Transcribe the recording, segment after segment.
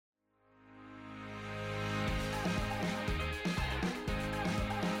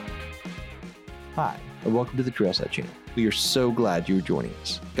Hi, and welcome to the Trailside Channel. We are so glad you are joining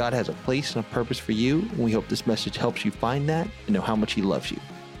us. God has a place and a purpose for you, and we hope this message helps you find that and know how much He loves you.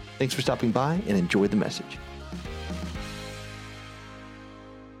 Thanks for stopping by and enjoy the message.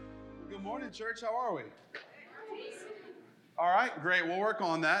 Good morning, church. How are we? All right, great. We'll work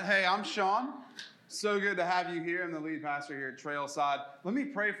on that. Hey, I'm Sean. So good to have you here. I'm the lead pastor here at Trailside. Let me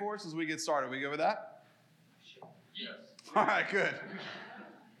pray for us as we get started. We go with that? Yes. All right, good.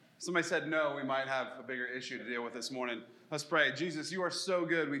 Somebody said no, we might have a bigger issue to deal with this morning. Let's pray. Jesus, you are so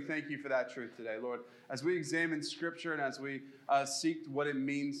good. We thank you for that truth today, Lord. As we examine Scripture and as we seek what it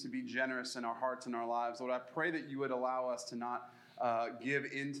means to be generous in our hearts and our lives, Lord, I pray that you would allow us to not give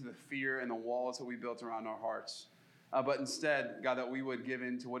in to the fear and the walls that we built around our hearts. But instead, God, that we would give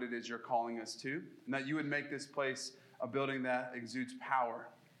in to what it is you're calling us to, and that you would make this place a building that exudes power,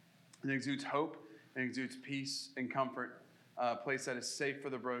 and exudes hope, and exudes peace and comfort. A place that is safe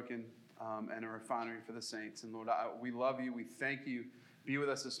for the broken and a refinery for the saints. And Lord, we love you. We thank you. Be with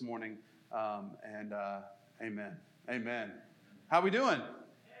us this morning. Amen. Amen. How we doing?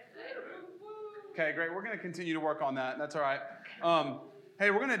 Okay, great. We're going to continue to work on that. That's all right. Hey,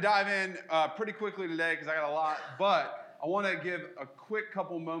 we're going to dive in pretty quickly today because I got a lot. But I want to give a quick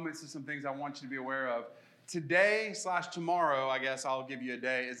couple moments to some things I want you to be aware of. Today/tomorrow, I guess I'll give you a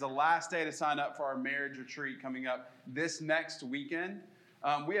day, is the last day to sign up for our marriage retreat coming up this next weekend.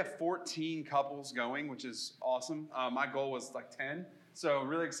 We have 14 couples going, which is awesome. My goal was like 10, so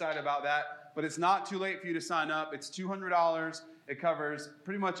really excited about that. But it's not too late for you to sign up. It's $200. It covers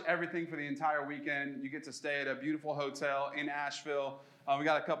pretty much everything for the entire weekend. You get to stay at a beautiful hotel in Asheville. We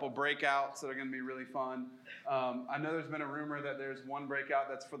got a couple breakouts that are going to be really fun. I know there's been a rumor that there's one breakout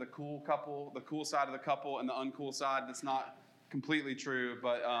that's for the cool couple, the cool side of the couple, and the uncool side. That's not completely true,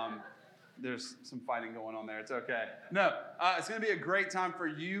 but there's some fighting going on there. It's okay. No, it's going to be a great time for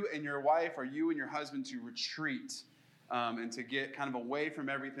you and your wife or you and your husband to retreat and to get kind of away from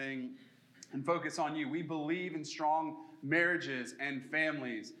everything and focus on you. We believe in strong marriages and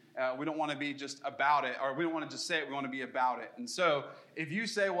families. We don't want to be just about it, or we don't want to just say it, we want to be about it. And so if you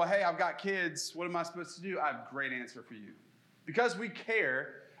say, well, hey, I've got kids, what am I supposed to do? I have a great answer for you. Because we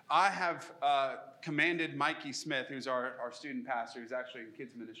care, I have commanded Mikey Smith, who's our student pastor, who's actually in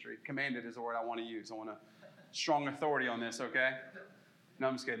kids ministry. Commanded is the word I want to use. I want a strong authority on this, okay? No,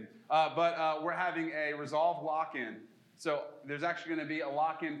 I'm just kidding. But we're having a Resolve lock-in. So there's actually going to be a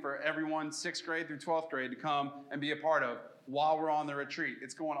lock-in for everyone 6th grade through 12th grade to come and be a part of while we're on the retreat.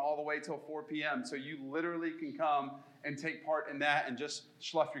 It's going all the way till 4 p.m. So you literally can come and take part in that and just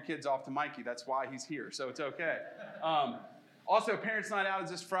slough your kids off to Mikey. That's why he's here. So it's okay. Also, Parents Night Out is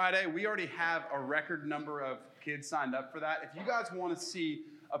this Friday. We already have a record number of kids signed up for that. If you guys want to see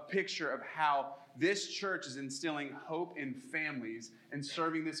a picture of how this church is instilling hope in families and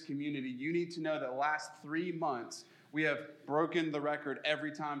serving this community, you need to know that the last 3 months, we have broken the record every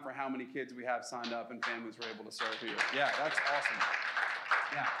time for how many kids we have signed up and families we're able to serve here. Yeah, that's awesome.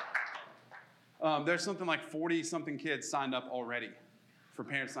 Yeah. There's something like 40-something kids signed up already for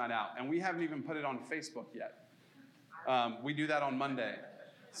Parents Night Out, and we haven't even put it on Facebook yet. We do that on Monday.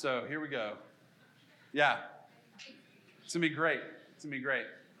 So here we go. Yeah. It's going to be great. It's going to be great.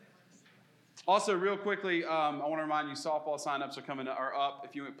 Also, real quickly, I want to remind you, softball signups are up.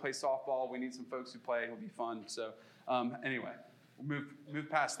 If you play softball, we need some folks who play. It'll be fun. So anyway, we'll move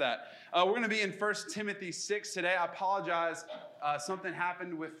past that. We're going to be in 1 Timothy 6 today. I apologize. Something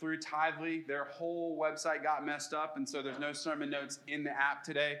happened through Tithely. Their whole website got messed up, and so there's no sermon notes in the app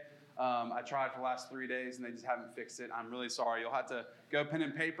today. I tried for the last 3 days, and they just haven't fixed it. I'm really sorry. You'll have to go pen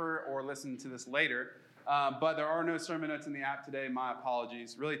and paper or listen to this later. But there are no sermon notes in the app today. My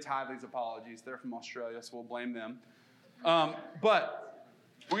apologies. Really, Tithely's apologies. They're from Australia, so we'll blame them. But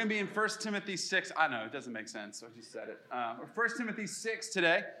we're going to be in 1 Timothy 6. I know, it doesn't make sense, so I just said it. 1 Timothy 6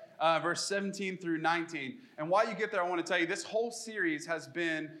 today, verse 17 through 19. And while you get there, I want to tell you, this whole series has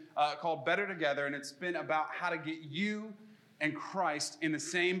been called Better Together, and it's been about how to get you and Christ in the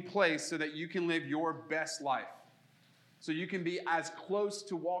same place so that you can live your best life. So you can be as close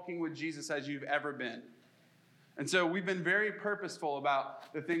to walking with Jesus as you've ever been. And so we've been very purposeful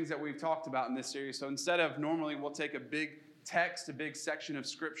about the things that we've talked about in this series. So instead of normally we'll take a big text, a big section of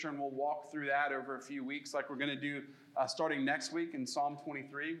Scripture, and we'll walk through that over a few weeks like we're going to do starting next week in Psalm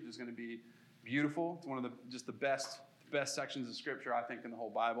 23, which is going to be beautiful. It's one of the best sections of Scripture, I think, in the whole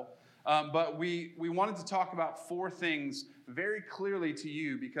Bible. But we wanted to talk about 4 things very clearly to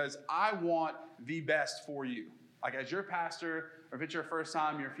you because I want the best for you. Like as your pastor, or if it's your first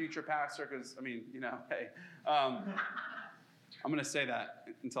time, your future pastor, because, hey, I'm going to say that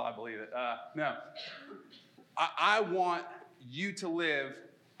until I believe it. No. I want you to live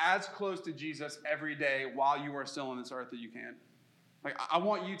as close to Jesus every day while you are still on this earth that you can. Like, I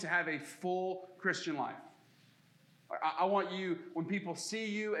want you to have a full Christian life. I want you, when people see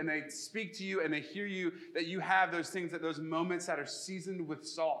you and they speak to you and they hear you, that you have those things, that those moments that are seasoned with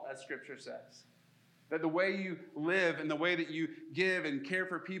salt, as Scripture says. That the way you live and the way that you give and care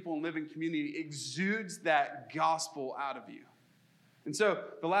for people and live in community exudes that gospel out of you. And so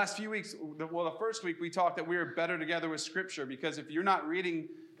the last few weeks, the first week we talked that we are better together with Scripture, because if you're not reading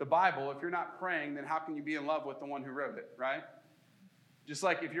the Bible, if you're not praying, then how can you be in love with the one who wrote it, right? Just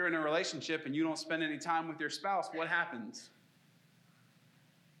like if you're in a relationship and you don't spend any time with your spouse, what happens?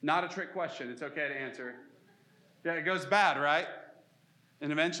 Not a trick question. It's okay to answer. Yeah, it goes bad, right?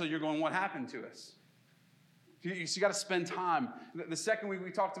 And eventually you're going, what happened to us? You got to spend time. The second week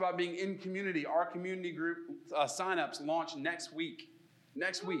we talked about being in community. Our community group signups launch next week.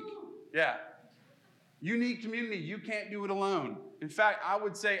 Next week. Yeah. You need community. You can't do it alone. In fact, I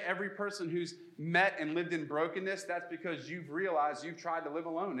would say every person who's met and lived in brokenness, that's because you've realized you've tried to live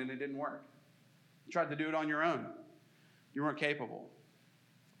alone and it didn't work. You tried to do it on your own. You weren't capable.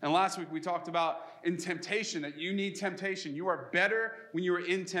 And last week we talked about in temptation, that you need temptation. You are better when you are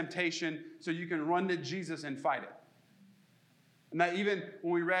in temptation so you can run to Jesus and fight it. And that even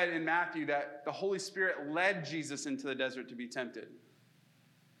when we read in Matthew that the Holy Spirit led Jesus into the desert to be tempted.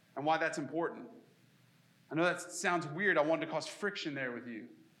 And why that's important. I know that sounds weird. I wanted to cause friction there with you.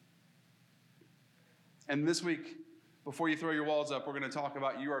 And this week, before you throw your walls up, we're going to talk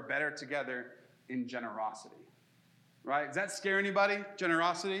about you are better together in generosity. Right? Does that scare anybody?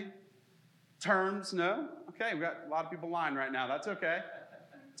 Generosity? Terms? No? Okay, we got a lot of people lying right now. That's okay.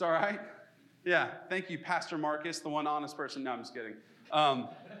 It's all right. Yeah, thank you, Pastor Marcus, the one honest person. No, I'm just kidding.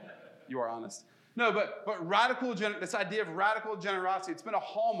 You are honest. No, but this idea of radical generosity, it's been a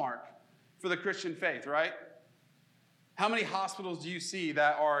hallmark for the Christian faith, right? How many hospitals do you see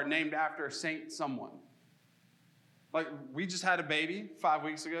that are named after Saint someone? Like, we just had a baby 5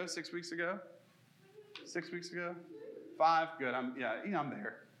 weeks ago, 6 weeks ago. 6 weeks ago? 5? Good. I'm there.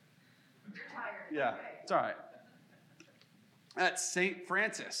 You're tired. Yeah, it's all right. That's St.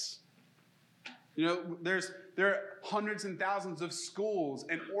 Francis. You know, there are hundreds and thousands of schools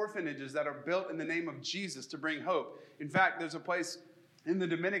and orphanages that are built in the name of Jesus to bring hope. In fact, there's a place in the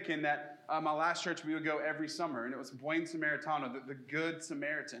Dominican that my last church we would go every summer, and it was Buen Samaritano, the Good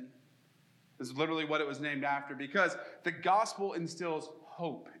Samaritan. Is literally what it was named after, because the gospel instills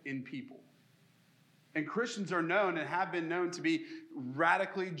hope in people. And Christians are known and have been known to be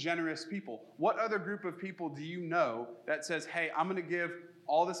radically generous people. What other group of people do you know that says, hey, I'm going to give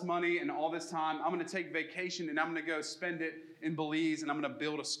all this money and all this time, I'm going to take vacation and I'm going to go spend it in Belize and I'm going to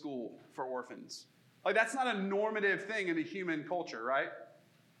build a school for orphans? Like, that's not a normative thing in the human culture, right?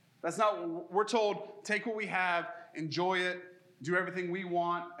 That's not, we're told, take what we have, enjoy it, do everything we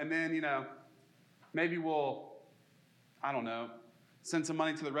want, and then, maybe we'll, send some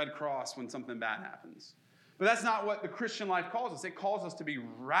money to the Red Cross when something bad happens. But that's not what the Christian life calls us. It calls us to be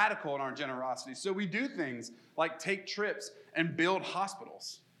radical in our generosity. So we do things like take trips and build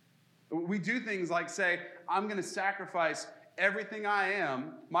hospitals. We do things like say, I'm going to sacrifice everything I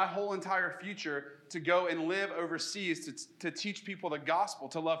am, my whole entire future, to go and live overseas, to teach people the gospel,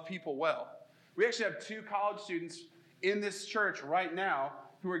 to love people well. We actually have 2 college students in this church right now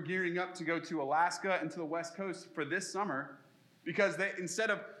who are gearing up to go to Alaska and to the West Coast for this summer, because they, instead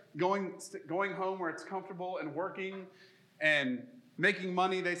of going home where it's comfortable and working and making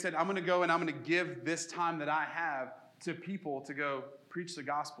money, they said, I'm going to go and I'm going to give this time that I have to people to go preach the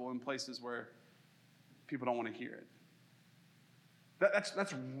gospel in places where people don't want to hear it.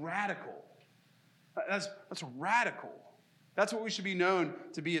 That's radical. That's radical. That's what we should be known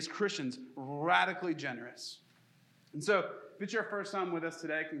to be as Christians, radically generous. And so, if it's your first time with us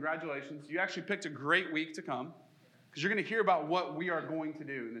today, congratulations. You actually picked a great week to come, because you're going to hear about what we are going to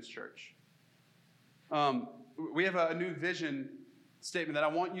do in this church. We have a new vision statement that I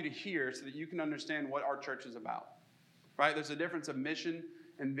want you to hear so that you can understand what our church is about. Right? There's a difference of mission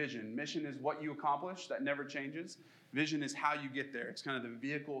and vision. Mission is what you accomplish. That never changes. Vision is how you get there. It's kind of the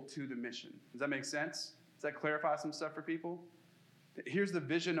vehicle to the mission. Does that make sense? Does that clarify some stuff for people? Here's the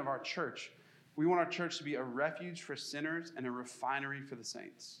vision of our church. We want our church to be a refuge for sinners and a refinery for the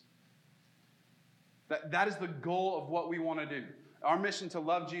saints. That is the goal of what we want to do. Our mission to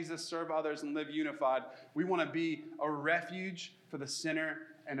love Jesus, serve others, and live unified. We want to be a refuge for the sinner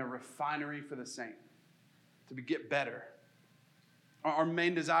and a refinery for the saint. To get better. Our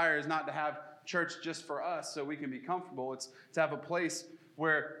main desire is not to have church just for us so we can be comfortable. It's to have a place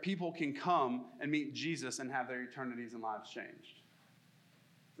where people can come and meet Jesus and have their eternities and lives changed.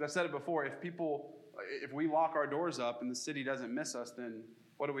 As I've said it before, if we lock our doors up and the city doesn't miss us, then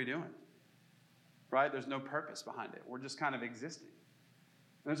what are we doing? Right? There's no purpose behind it. We're just kind of existing.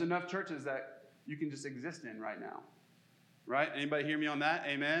 There's enough churches that you can just exist in right now. Right? Anybody hear me on that?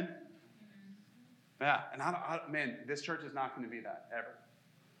 Amen? Yeah. And man, this church is not going to be that, ever.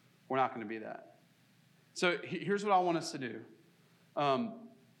 We're not going to be that. So here's what I want us to do. We're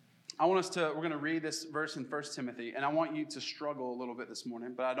going to read this verse in 1 Timothy, and I want you to struggle a little bit this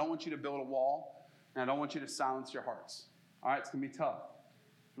morning, but I don't want you to build a wall, and I don't want you to silence your hearts. All right? It's going to be tough.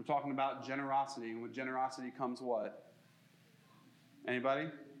 We're talking about generosity, and with generosity comes what? Anybody?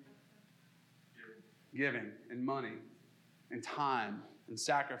 Giving and money and time and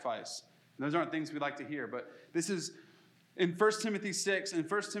sacrifice. And those aren't things we like to hear, but this is in 1 Timothy 6,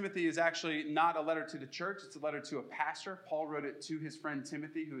 and 1 Timothy is actually not a letter to the church, it's a letter to a pastor. Paul wrote it to his friend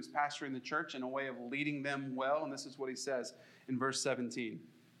Timothy, who is pastoring the church, in a way of leading them well, and this is what he says in verse 17.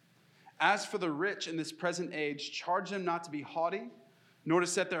 As for the rich in this present age, charge them not to be haughty, nor to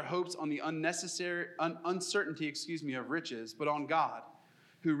set their hopes on the uncertainty of riches, but on God,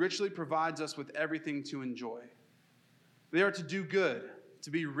 who richly provides us with everything to enjoy. They are to do good,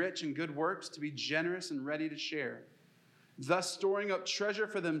 to be rich in good works, to be generous and ready to share, thus storing up treasure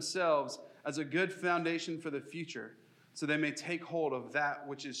for themselves as a good foundation for the future, so they may take hold of that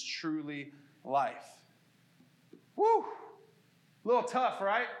which is truly life. Woo! A little tough,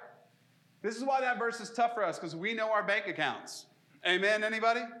 right? This is why that verse is tough for us, because we know our bank accounts. Amen,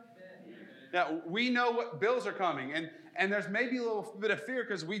 anybody? Yeah, we know what bills are coming, and there's maybe a little bit of fear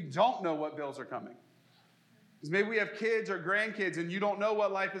because we don't know what bills are coming. Because maybe we have kids or grandkids, and you don't know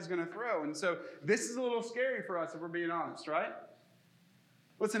what life is going to throw. And so this is a little scary for us, if we're being honest, right?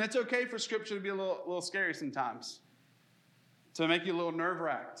 Listen, it's okay for Scripture to be a little scary sometimes, to make you a little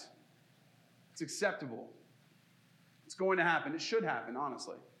nerve-wracked. It's acceptable. It's going to happen. It should happen,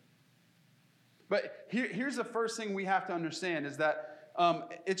 honestly. But here's the first thing we have to understand is that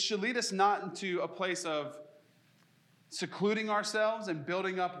it should lead us not into a place of secluding ourselves and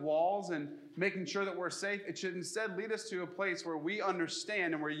building up walls and making sure that we're safe. It should instead lead us to a place where we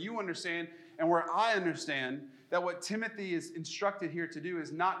understand and where you understand and where I understand that what Timothy is instructed here to do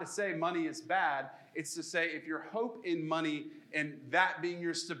is not to say money is bad. It's to say if your hope in money and that being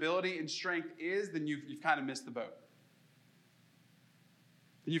your stability and strength is, then you've kind of missed the boat.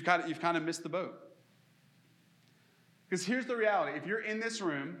 You've kind of missed the boat. Because here's the reality. If you're in this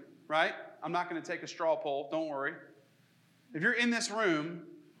room, right? I'm not going to take a straw poll. Don't worry. If you're in this room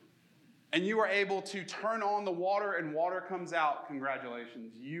and you are able to turn on the water and water comes out,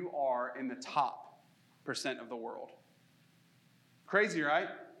 congratulations. You are in the top % of the world. Crazy, right?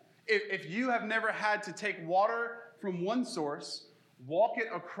 If you have never had to take water from one source, walk it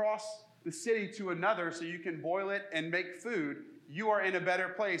across the city to another so you can boil it and make food, you are in a better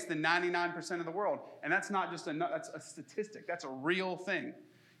place than 99% of the world. And that's not just that's a statistic. That's a real thing.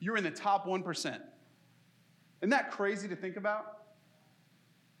 You're in the top 1%. Isn't that crazy to think about?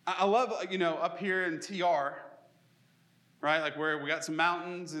 I love, up here in TR, right? Like where we got some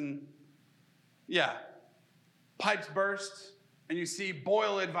mountains and, pipes burst and you see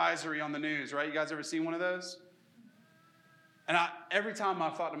boil advisory on the news, right? You guys ever seen one of those? And every time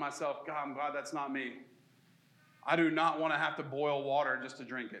I've thought to myself, God, I'm glad that's not me. I do not want to have to boil water just to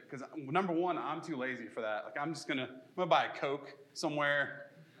drink it. Because number one, I'm too lazy for that. Like I'm going to buy a Coke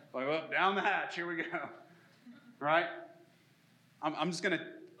somewhere. Like, well, down the hatch, here we go. Right? I'm just going to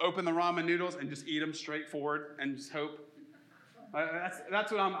open the ramen noodles and just eat them straight forward and just hope.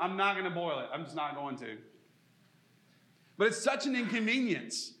 That's what I'm not going to boil it. I'm just not going to. But it's such an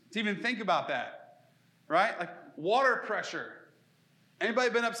inconvenience to even think about that. Right? Like water pressure.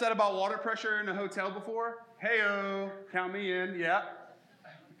 Anybody been upset about water pressure in a hotel before? Hey-o, count me in, yeah.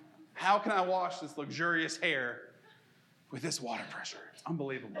 How can I wash this luxurious hair with this water pressure? It's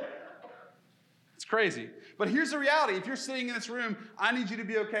unbelievable. It's crazy. But here's the reality. If you're sitting in this room, I need you to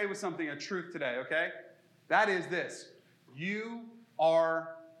be okay with something, a truth today, okay? That is this. You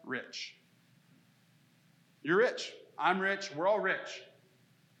are rich. You're rich. I'm rich. We're all rich.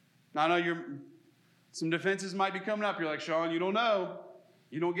 Now, I know some defenses might be coming up. You're like, Sean, you don't know.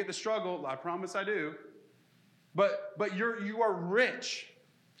 You don't get the struggle. I promise I do. But you are rich.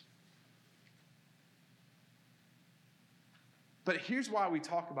 But here's why we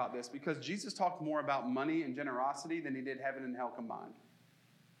talk about this, because Jesus talked more about money and generosity than he did heaven and hell combined.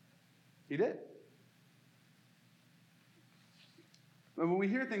 He did. But when we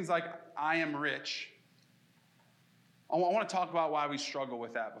hear things like, I am rich, I want to talk about why we struggle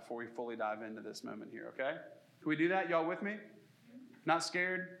with that before we fully dive into this moment here, okay? Can we do that? Y'all with me? Not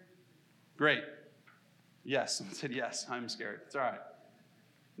scared? Great. Yes, someone said yes, I'm scared. It's all right.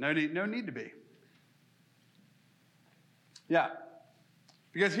 No need to be. Yeah.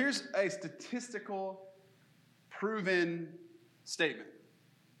 Because here's a statistical, proven statement.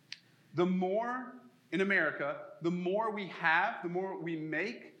 The more in America, the more we have, the more we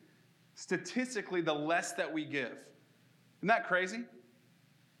make, statistically, the less that we give. Isn't that crazy?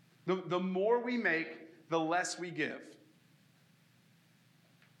 The more we make, the less we give.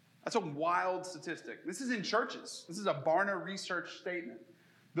 That's a wild statistic. This is in churches. This is a Barna research statement.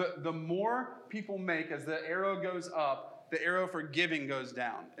 The more people make, as the arrow goes up, the arrow for giving goes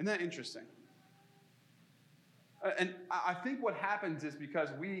down. Isn't that interesting? And I think what happens is because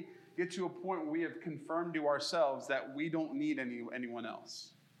we get to a point where we have confirmed to ourselves that we don't need anyone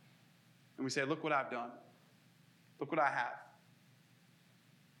else. And we say, look what I've done. Look what I have.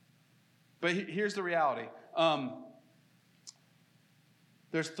 But here's the reality.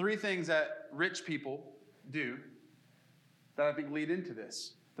 There's three things that rich people do that I think lead into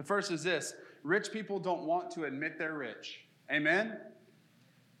this. The first is this. Rich people don't want to admit they're rich. Amen?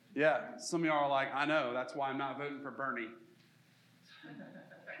 Yeah, some of y'all are like, I know, that's why I'm not voting for Bernie.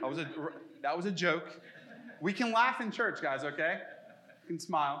 That was a joke. We can laugh in church, guys, okay? You can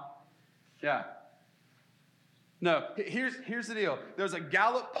smile. Yeah. No, here's the deal. There was a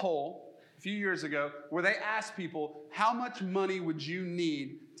Gallup poll a few years ago where they asked people, how much money would you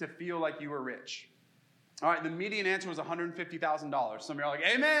need to feel like you were rich? All right, the median answer was $150,000. Some of you are like,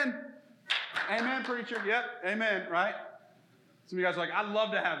 amen. Amen, preacher. Yep, amen, right? Some of you guys are like, I'd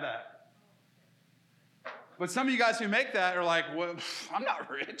love to have that. But some of you guys who make that are like, well, I'm not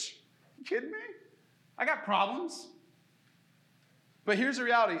rich. You kidding me? I got problems. But here's the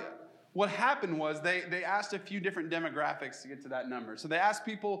reality. What happened was they asked a few different demographics to get to that number. So they asked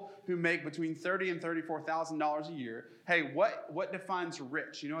people who make between $30,000 and $34,000 a year, hey, what defines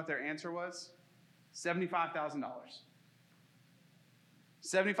rich? You know what their answer was? $75,000.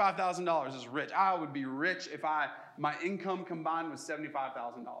 $75,000 is rich. I would be rich if my income combined was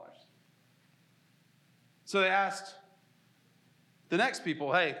 $75,000. So they asked the next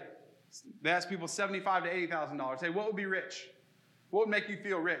people, hey, they asked people $75,000 to $80,000. Hey, what would be rich? What would make you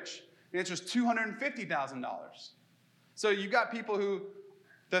feel rich? The answer is $250,000. So you got people who,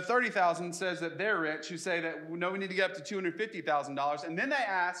 the $30,000 says that they're rich, who say that, no, we need to get up to $250,000. And then they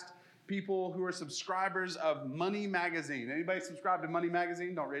asked people who are subscribers of Money Magazine. Anybody subscribe to Money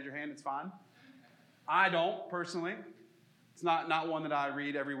Magazine? Don't raise your hand, it's fine. I don't, personally. It's not one that I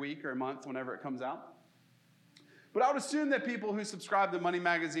read every week or month whenever it comes out. But I would assume that people who subscribe to Money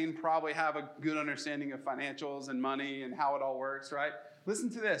Magazine probably have a good understanding of financials and money and how it all works, right? Listen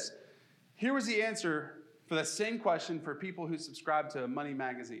to this. Here was the answer for the same question for people who subscribe to Money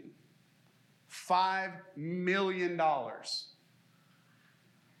Magazine. $5 million.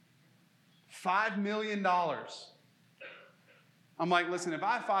 $5 million. I'm like, listen, if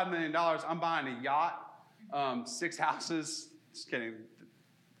I have $5 million, I'm buying a yacht, 6 houses. Just kidding.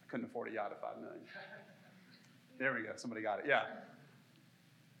 I couldn't afford a yacht at $5 million. There we go. Somebody got it. Yeah.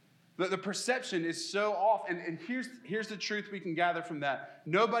 The perception is so off. And here's the truth we can gather from that.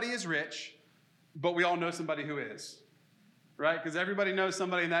 Nobody is rich, but we all know somebody who is. Right? Because everybody knows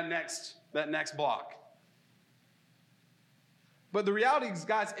somebody in that next block. But the reality is,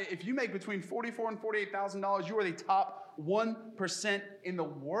 guys, if you make between $44,000 and $48,000, you are the top 1% in the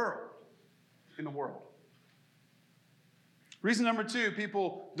world. In the world. Reason number 2,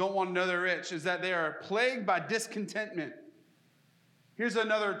 people don't want to know they're rich, is that they are plagued by discontentment. Here's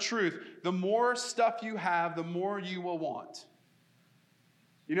another truth. The more stuff you have, the more you will want.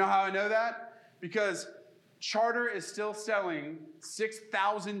 You know how I know that? Because Charter is still selling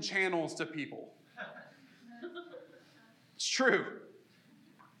 6,000 channels to people. It's true.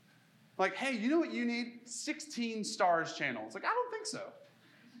 Like, hey, you know what you need? 16 Stars channels. Like, I don't think so.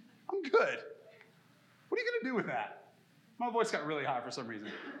 I'm good. What are you going to do with that? My voice got really high for some reason.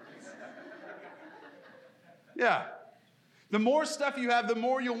 Yeah. The more stuff you have, the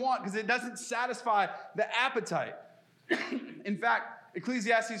more you'll want because it doesn't satisfy the appetite. In fact,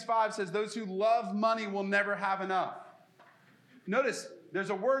 Ecclesiastes 5 says those who love money will never have enough. Notice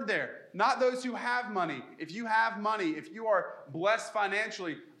there's a word there. Not those who have money. If you have money, if you are blessed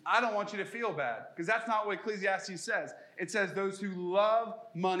financially, I don't want you to feel bad because that's not what Ecclesiastes says. It says those who love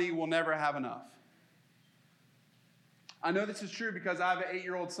money will never have enough. I know this is true because I have an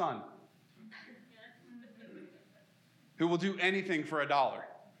 8-year-old son who will do anything for $1.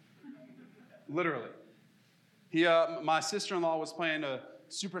 Literally. My sister-in-law was playing a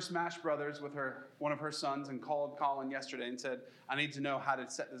Super Smash Brothers with one of her sons and called Colin yesterday and said, I need to know how to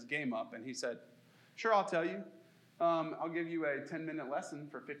set this game up. And he said, sure, I'll tell you. I'll give you a 10-minute lesson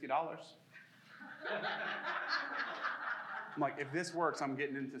for $50. I'm like, if this works, I'm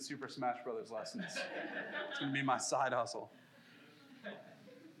getting into Super Smash Brothers lessons. It's going to be my side hustle.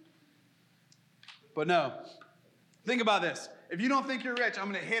 But no, think about this. If you don't think you're rich,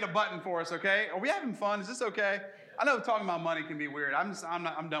 I'm going to hit a button for us, okay? Are we having fun? Is this okay? I know talking about money can be weird.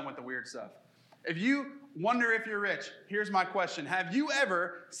 I'm done with the weird stuff. If you wonder if you're rich, here's my question. Have you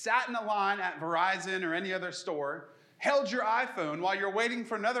ever sat in a line at Verizon or any other store, held your iPhone while you're waiting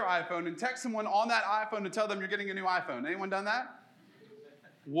for another iPhone, and text someone on that iPhone to tell them you're getting a new iPhone? Anyone done that?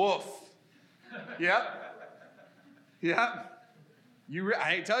 Woof. Yep. I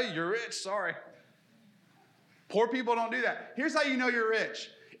hate to tell you, you're rich. Sorry. Poor people don't do that. Here's how you know you're rich.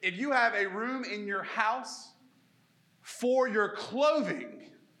 If you have a room in your house for your clothing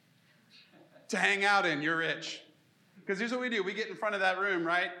to hang out in, you're rich. Because here's what we do. We get in front of that room,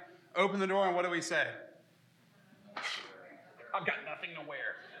 right? Open the door, and what do we say? I've got nothing to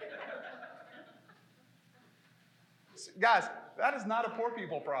wear. Guys, that is not a poor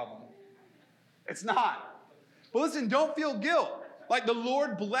people problem. It's not. But listen, don't feel guilt. Like the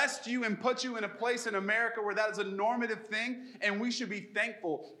Lord blessed you and put you in a place in America where that is a normative thing, and we should be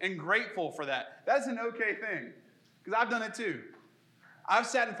thankful and grateful for that. That's an okay thing, because I've done it too. I've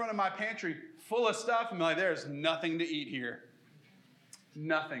sat in front of my pantry full of stuff and been like, there's nothing to eat here.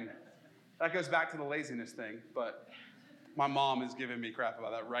 Nothing. That goes back to the laziness thing, but my mom is giving me crap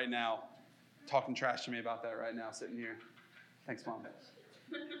about that right now, talking trash to me about that right now, sitting here. Thanks, Mom.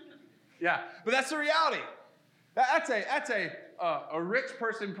 Yeah, but that's the reality. That's a rich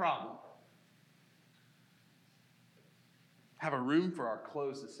person problem. Have a room for our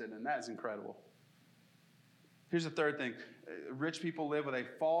clothes to sit in. That is incredible. Here's the third thing. Rich people live with a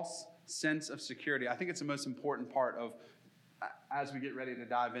false sense of security. I think it's the most important part of, as we get ready to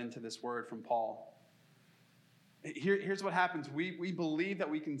dive into this word from Paul. Here's what happens. We believe that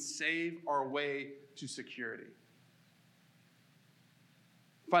we can save our way to security.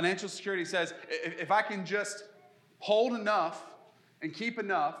 Financial security says, if I can just hold enough and keep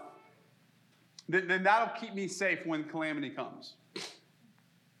enough, then that'll keep me safe when calamity comes.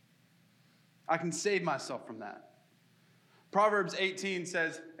 I can save myself from that. Proverbs 18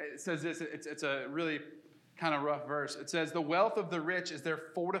 says this. It's a really kind of rough verse. It says, the wealth of the rich is their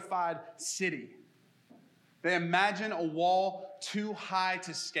fortified city. They imagine a wall too high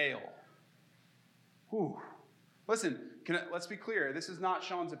to scale. Whew. Listen, let's be clear. This is not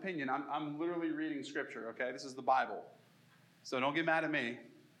Sean's opinion. I'm literally reading scripture, okay? This is the Bible. So don't get mad at me.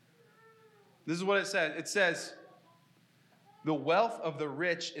 This is what it says. It says, the wealth of the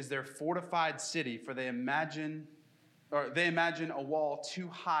rich is their fortified city, for they imagine a wall too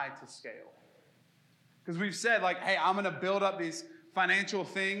high to scale. Because we've said, like, hey, I'm going to build up these financial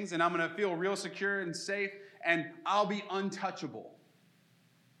things, and I'm going to feel real secure and safe, and I'll be untouchable.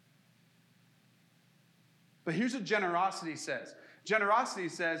 But here's what generosity says. Generosity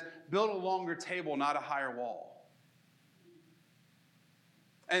says, build a longer table, not a higher wall.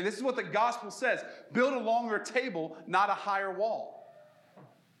 And this is what the gospel says. Build a longer table, not a higher wall.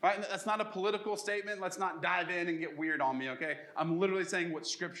 Right? And that's not a political statement. Let's not dive in and get weird on me, okay? I'm literally saying what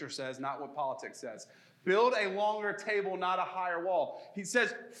Scripture says, not what politics says. Build a longer table, not a higher wall. He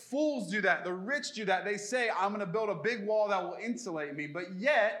says fools do that. The rich do that. They say, I'm going to build a big wall that will insulate me. But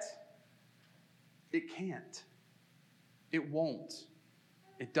yet, it can't. It won't.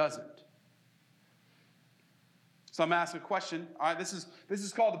 It doesn't. So I'm going to ask a question. All right, this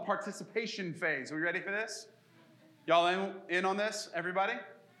is called the participation phase. Are we ready for this? Y'all in on this, everybody?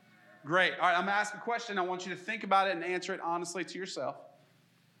 Great. All right, I'm going to ask a question. I want you to think about it and answer it honestly to yourself.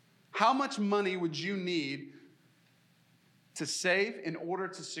 How much money would you need to save in order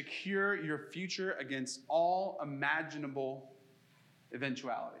to secure your future against all imaginable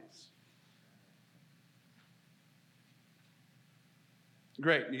eventualities?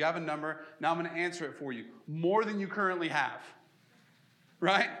 Great. You have a number. Now I'm going to answer it for you. More than you currently have.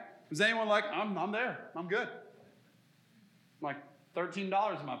 Right? Is anyone like, I'm there. I'm good. Like $13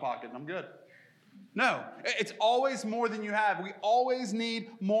 in my pocket. I'm good. No. It's always more than you have. We always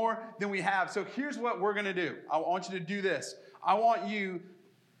need more than we have. So here's what we're going to do. I want you to do this. I want you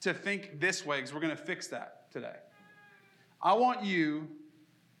to think this way, because we're going to fix that today. I want you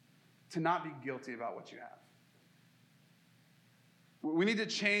to not be guilty about what you have. We need to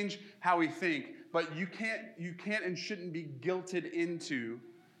change how we think, but you can't and shouldn't be guilted into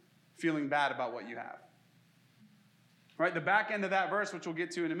feeling bad about what you have. Right? The back end of that verse, which we'll get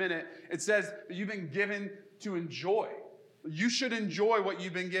to in a minute, it says that you've been given to enjoy. You should enjoy what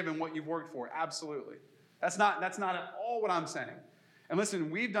you've been given, what you've worked for. Absolutely. That's not at all what I'm saying. And listen,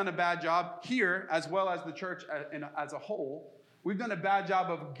 we've done a bad job here, as well as the church as a whole. We've done a bad job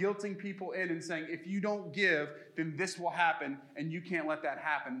of guilting people in and saying, if you don't give, then this will happen, and you can't let that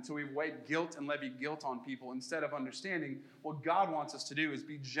happen. And so we've weighed guilt and levied guilt on people instead of understanding what God wants us to do is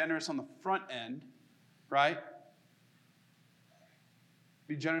be generous on the front end right?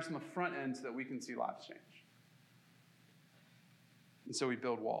 Be generous on the front end so that we can see lives change. And so we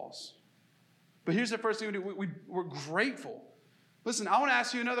build walls. But here's the first thing we do. We're grateful. Listen, I want to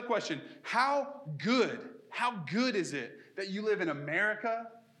ask you another question. How good is it that you live in America,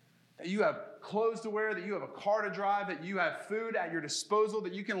 that you have clothes to wear, that you have a car to drive, that you have food at your disposal,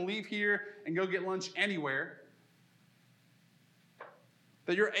 that you can leave here and go get lunch anywhere,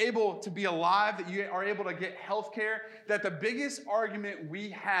 that you're able to be alive, that you are able to get health care, that the biggest argument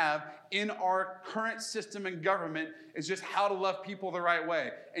we have in our current system and government is just how to love people the right way.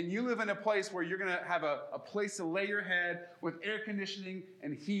 And you live in a place where you're going to have a place to lay your head with air conditioning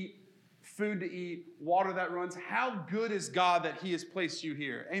and heat, food to eat, water that runs. How good is God that he has placed you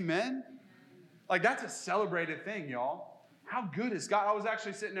here? Amen? Like, that's a celebrated thing, y'all. How good is God? I was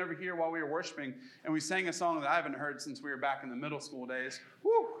actually sitting over here while we were worshiping, and we sang a song that I haven't heard since we were back in the middle school days.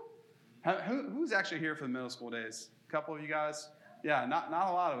 Woo! Who's actually here for the middle school days? A couple of you guys? Yeah, not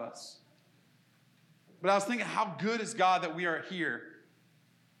a lot of us. But I was thinking, how good is God that we are here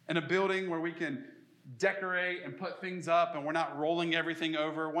in a building where we can decorate and put things up and we're not rolling everything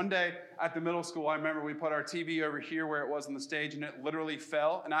over. One day at the middle school, I remember we put our TV over here where it was on the stage, and it literally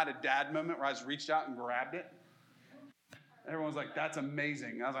fell, and I had a dad moment where I just reached out and grabbed it. Everyone was like, that's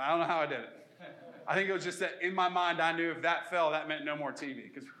amazing. I was like, I don't know how I did it. I think it was just that in my mind, I knew if that fell, that meant no more TV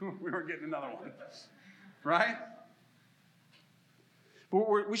because we were getting another one. Right?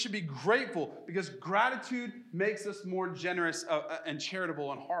 But we should be grateful because gratitude makes us more generous and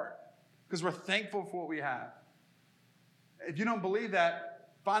charitable in heart because we're thankful for what we have. If you don't believe that,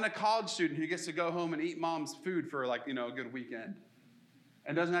 find a college student who gets to go home and eat mom's food for a good weekend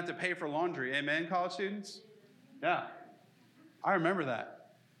and doesn't have to pay for laundry. Amen, college students? Yeah. I remember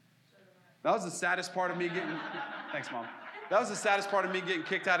that. That was the saddest part of me getting... Thanks, Mom. That was the saddest part of me getting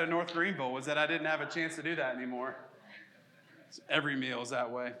kicked out of North Greenville was that I didn't have a chance to do that anymore. Every meal is that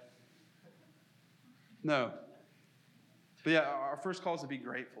way. No. But yeah, our first call is to be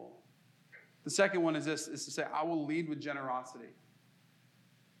grateful. The second one is this, is to say, I will lead with generosity.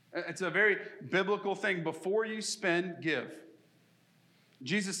 It's a very biblical thing. Before you spend, give.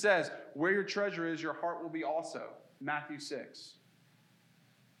 Jesus says, where your treasure is, your heart will be also. Matthew 6.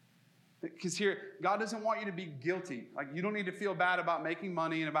 Because here, God doesn't want you to be guilty. Like, you don't need to feel bad about making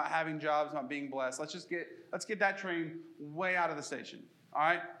money and about having jobs, about being blessed. Let's get that train way out of the station. All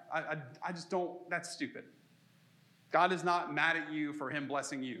right? I just don't, that's stupid. God is not mad at you for him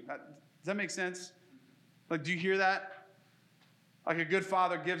blessing you. Does that make sense? Like, do you hear that? Like a good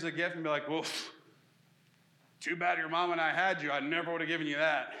father gives a gift and be like, well, too bad your mom and I had you. I never would have given you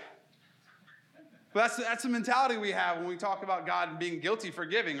that. But that's the mentality we have when we talk about God being guilty for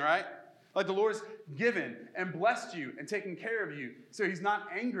giving, right? Like the Lord's given and blessed you and taken care of you. So he's not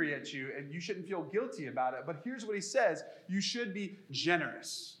angry at you and you shouldn't feel guilty about it. But here's what he says. You should be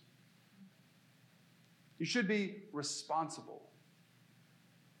generous. You should be responsible.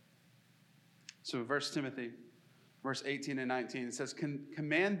 So 1 Timothy, verse 18 and 19, it says,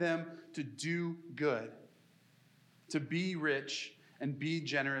 command them to do good, to be rich, and be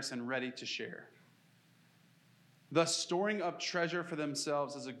generous and ready to share. Thus, storing up treasure for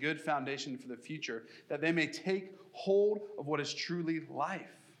themselves is a good foundation for the future, that they may take hold of what is truly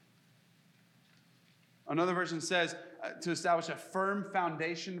life. Another version says to establish a firm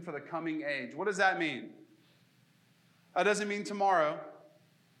foundation for the coming age. What does that mean? That doesn't mean tomorrow.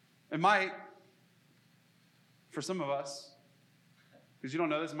 It might, for some of us, because you don't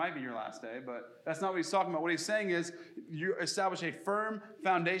know this might be your last day, but that's not what he's talking about. What he's saying is you establish a firm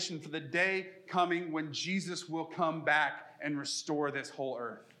foundation for the day coming when Jesus will come back and restore this whole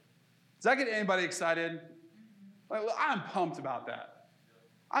earth. Does that get anybody excited? Like, I'm pumped about that.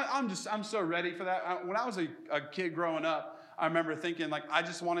 I'm so ready for that. When I was a kid growing up, I remember thinking, like, I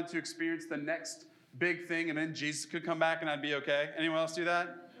just wanted to experience the next big thing, and then Jesus could come back and I'd be okay. Anyone else do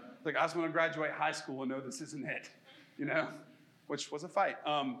that? Like, I just want to graduate high school and know this isn't it, you know? Which was a fight.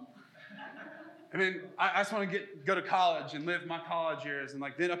 I mean, I just want to go to college and live my college years. And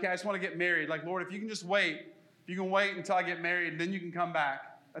like, then, okay, I just want to get married. Like, Lord, if you can just wait, if you can wait until I get married, then you can come back.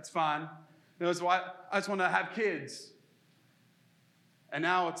 That's fine. You know, so I just want to have kids. And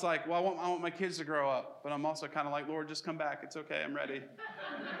now it's like, well, I want my kids to grow up. But I'm also kind of like, Lord, just come back. It's okay. I'm ready.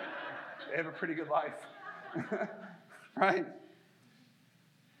 They have a pretty good life. Right?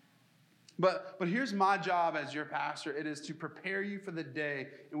 But here's my job as your pastor. It is to prepare you for the day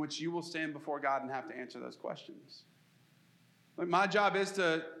in which you will stand before God and have to answer those questions. Like, my job is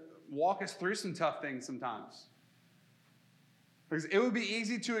to walk us through some tough things sometimes. Because it would be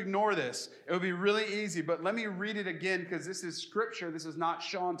easy to ignore this. It would be really easy, but let me read it again because this is scripture. This is not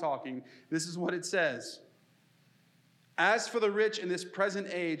Sean talking. This is what it says. As for the rich in this present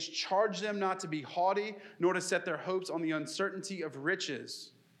age, charge them not to be haughty, nor to set their hopes on the uncertainty of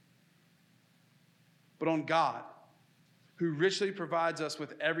riches, but on God, who richly provides us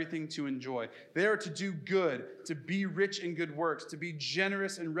with everything to enjoy. They are to do good, to be rich in good works, to be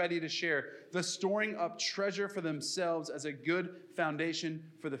generous and ready to share, thus storing up treasure for themselves as a good foundation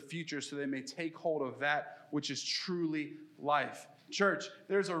for the future, so they may take hold of that which is truly life. Church,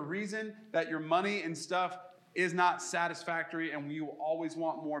 there's a reason that your money and stuff is not satisfactory and you always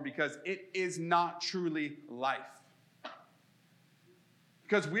want more, because it is not truly life.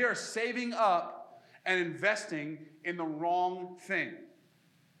 Because we are saving up and investing in the wrong thing.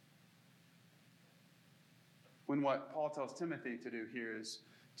 When what Paul tells Timothy to do here is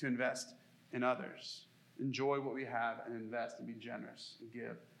to invest in others. Enjoy what we have and invest and be generous and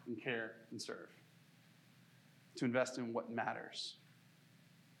give and care and serve. To invest in what matters.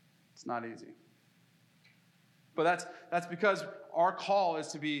 It's not easy. But that's because our call is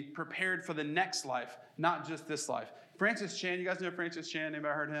to be prepared for the next life, not just this life. Francis Chan, you guys know Francis Chan?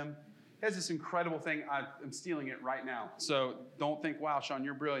 Anybody heard of him? He has this incredible thing. I'm stealing it right now. So don't think, wow, Sean,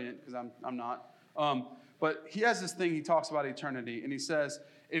 you're brilliant, because I'm not. But he has this thing he talks about eternity. And he says,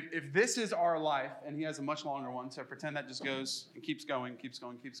 if this is our life, and he has a much longer one, so pretend that just goes and keeps going, keeps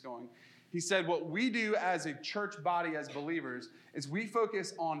going, keeps going. He said, what we do as a church body, as believers, is we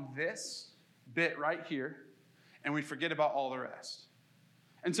focus on this bit right here, and we forget about all the rest.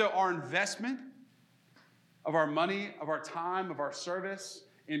 And so our investment of our money, of our time, of our service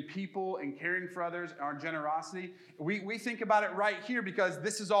in people and caring for others, our generosity, we think about it right here because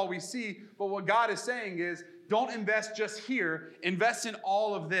this is all we see. But what God is saying is, don't invest just here. Invest in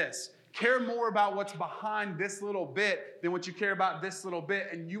all of this. Care more about what's behind this little bit than what you care about this little bit,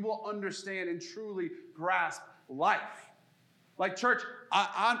 and you will understand and truly grasp life. Like, church,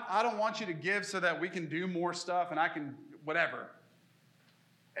 I don't want you to give so that we can do more stuff and I can whatever.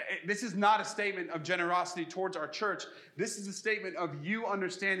 This is not a statement of generosity towards our church. This is a statement of you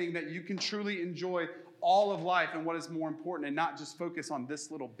understanding that you can truly enjoy all of life and what is more important, and not just focus on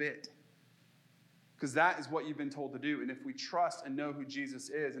this little bit. Because that is what you've been told to do. And if we trust and know who Jesus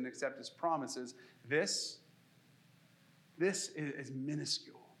is and accept his promises, this is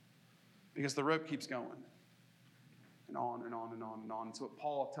minuscule. Because the rope keeps going. And on and on and on and on. And so what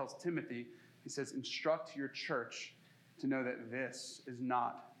Paul tells Timothy, he says, instruct your church to know that this is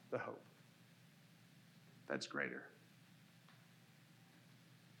not the hope. That's greater.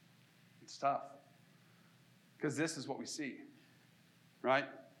 It's tough. Because this is what we see. Right?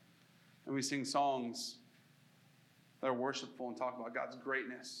 And we sing songs that are worshipful and talk about God's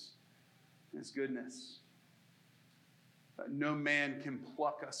greatness and his goodness. That no man can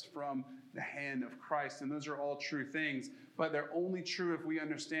pluck us from the hand of Christ. And those are all true things. But they're only true if we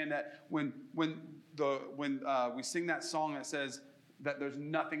understand that when we sing that song that says that there's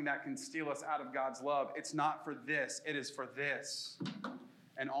nothing that can steal us out of God's love. It's not for this. It is for this.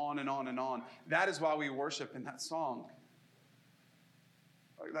 And on and on and on. That is why we worship in that song.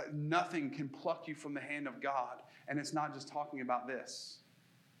 That nothing can pluck you from the hand of God. And it's not just talking about this.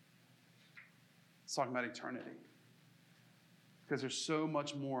 It's talking about eternity. Because there's so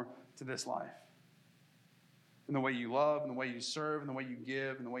much more to this life. In the way you love, in the way you serve, in the way you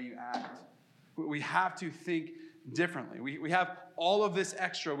give, in the way you act. We have to think differently. We have all of this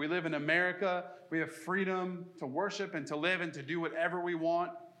extra. We live in America. We have freedom to worship and to live and to do whatever we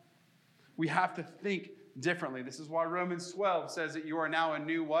want. We have to think differently. This is why Romans 12 says that you are now a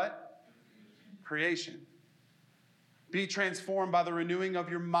new what? Creation. Be transformed by the renewing of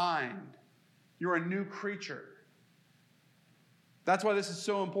your mind. You're a new creature. That's why this is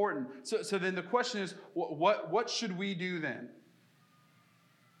so important. So then the question is, what should we do then?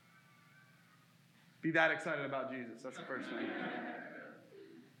 Be that excited about Jesus. That's the first thing.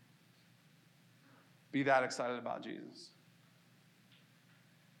 Be that excited about Jesus.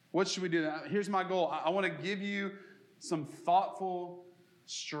 What should we do? Here's my goal. I want to give you some thoughtful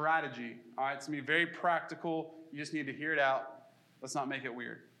strategy. All right, it's going to be very practical. You just need to hear it out. Let's not make it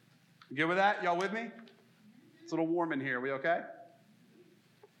weird. You good with that? Y'all with me? It's a little warm in here. We okay?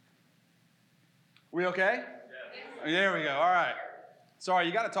 We okay? Yes. There we go. All right. Sorry,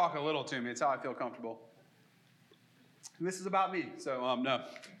 you got to talk a little to me. It's how I feel comfortable. And this is about me. So, no.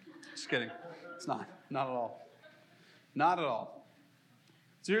 Just kidding. It's not. Not at all. Not at all.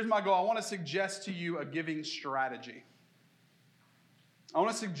 So here's my goal. I want to suggest to you a giving strategy. I want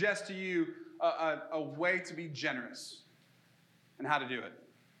to suggest to you a way to be generous and how to do it.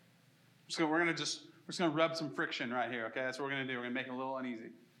 So we're going just going to rub some friction right here, okay? That's what we're going to do. We're going to make it a little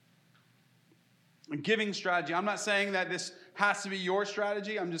uneasy. A giving strategy. I'm not saying that this has to be your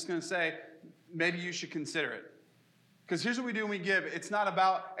strategy. I'm just going to say maybe you should consider it. Because here's what we do when we give. It's not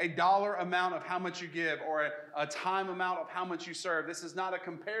about a dollar amount of how much you give or a time amount of how much you serve. This is not a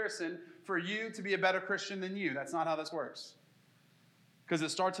comparison for you to be a better Christian than you. That's not how this works. Because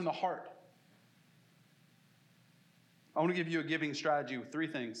it starts in the heart. I want to give you a giving strategy with 3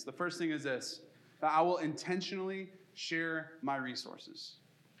 things. The first thing is this, that I will intentionally share my resources.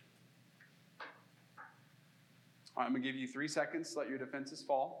 All right, I'm going to give you 3 seconds to let your defenses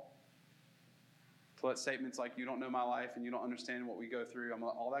fall. To let statements like, you don't know my life and you don't understand what we go through, I'm going to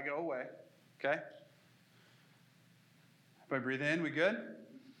let all that go away. Okay? If I breathe in, we good?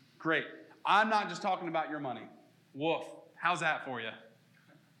 Great. I'm not just talking about your money. Woof. How's that for you?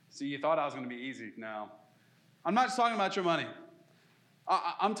 See, you thought I was going to be easy. No. I'm not just talking about your money.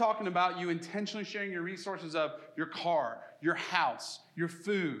 I'm talking about you intentionally sharing your resources of your car, your house, your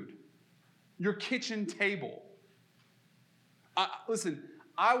food, your kitchen table. Listen,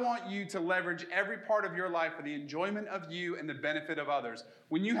 I want you to leverage every part of your life for the enjoyment of you and the benefit of others.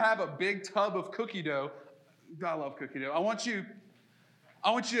 When you have a big tub of cookie dough, I love cookie dough. I want you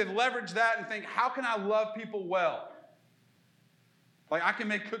to leverage that and think, how can I love people well? Like, I can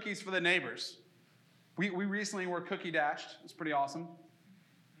make cookies for the neighbors. We recently were cookie dashed. It was pretty awesome.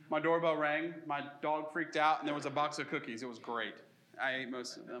 My doorbell rang. My dog freaked out, and there was a box of cookies. It was great. I ate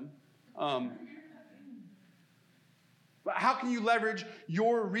most of them. But how can you leverage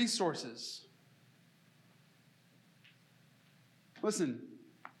your resources? Listen,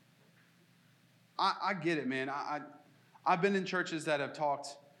 I get it, man. I've been in churches that have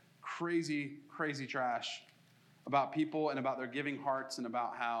talked crazy, crazy trash about people and about their giving hearts and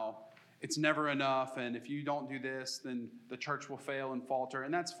about how it's never enough, and if you don't do this, then the church will fail and falter,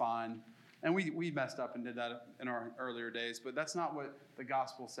 and that's fine. And we messed up and did that in our earlier days, but that's not what the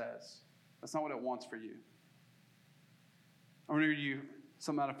gospel says. That's not what it wants for you. I want to read you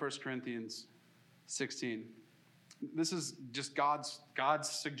something out of 1 Corinthians 16. This is just God's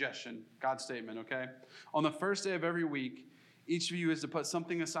suggestion, God's statement, okay? On the first day of every week, each of you is to put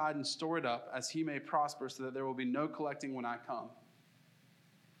something aside and store it up as he may prosper so that there will be no collecting when I come.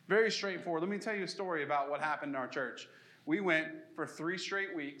 Very straightforward. Let me tell you a story about what happened in our church. We went for 3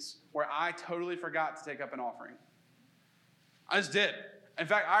 straight weeks where I totally forgot to take up an offering. I just did. In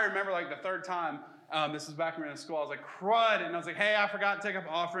fact, I remember like the 3rd time, this was back when we were in school, I was like, crud. And I was like, hey, I forgot to take up an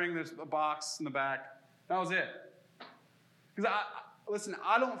offering. There's a box in the back. That was it. Because listen,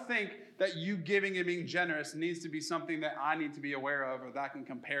 I don't think that you giving and being generous needs to be something that I need to be aware of or that I can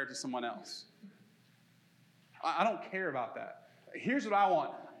compare to someone else. I don't care about that. Here's what I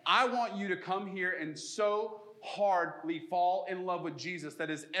want. I want you to come here and so hardly fall in love with Jesus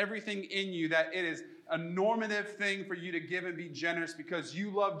that is everything in you, that it is a normative thing for you to give and be generous because you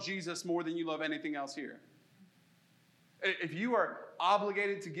love Jesus more than you love anything else here. If you are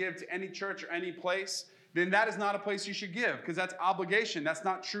obligated to give to any church or any place, then that is not a place you should give because that's obligation. That's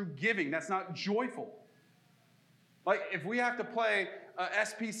not true giving. That's not joyful. Like if we have to play an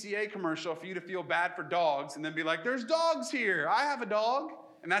SPCA commercial for you to feel bad for dogs and then be like, there's dogs here. I have a dog.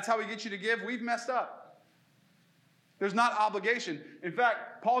 And that's how we get you to give, we've messed up. There's not obligation. In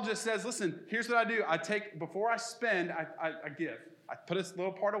fact, Paul just says, listen, here's what I do. I take, before I spend, I give. I put a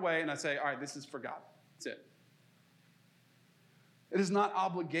little part away and I say, all right, this is for God. That's it. It is not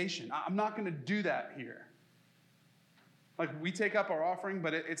obligation. I'm not going to do that here. Like we take up our offering,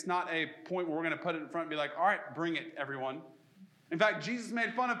 but it's not a point where we're going to put it in front and be like, all right, bring it, everyone. In fact, Jesus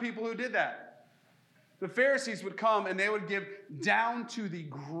made fun of people who did that. The Pharisees would come and they would give down to the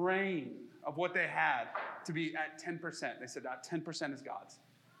grain of what they had to be at 10%. They said, 10% is God's.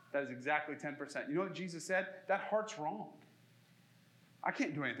 That is exactly 10%. You know what Jesus said? That heart's wrong. I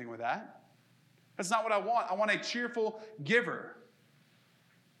can't do anything with that. That's not what I want. I want a cheerful giver.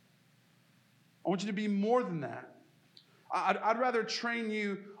 I want you to be more than that. I'd rather train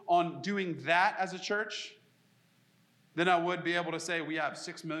you on doing that as a church than I would be able to say we have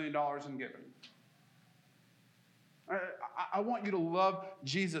 $6 million in giving. I want you to love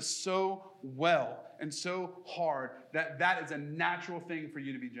Jesus so well and so hard that that is a natural thing for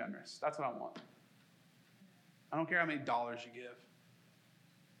you to be generous. That's what I want. I don't care how many dollars you give.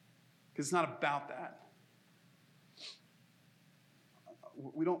 Because it's not about that.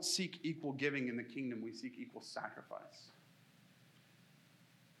 We don't seek equal giving in the kingdom. We seek equal sacrifice.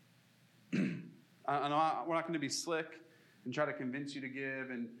 I know we're not going to be slick and try to convince you to give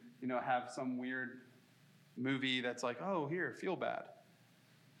and have some weird movie that's like, oh, here, feel bad.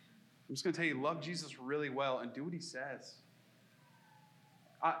 I'm just going to tell you, love Jesus really well and do what he says.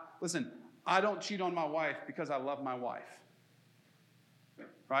 Listen, I don't cheat on my wife because I love my wife.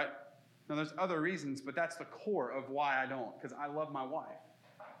 Right? Now, there's other reasons, but that's the core of why I don't, because I love my wife.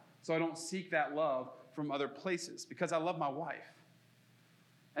 So I don't seek that love from other places because I love my wife.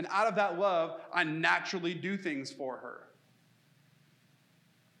 And out of that love, I naturally do things for her.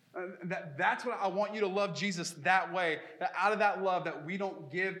 That's what I want you to love Jesus that way. That out of that love that we don't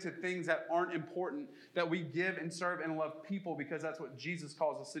give to things that aren't important, that we give and serve and love people because that's what Jesus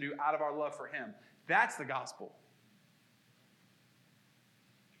calls us to do out of our love for him. That's the gospel.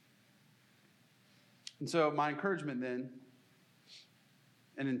 And so my encouragement then,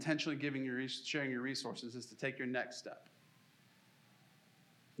 in intentionally sharing your resources, is to take your next step.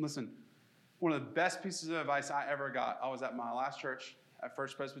 Listen, one of the best pieces of advice I ever got, I was at my last church at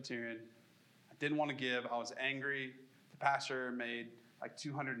First Presbyterian. I didn't want to give. I was angry. The pastor made like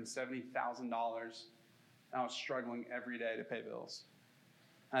 $270,000, and I was struggling every day to pay bills.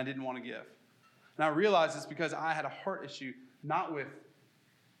 And I didn't want to give. And I realized it's because I had a heart issue, not with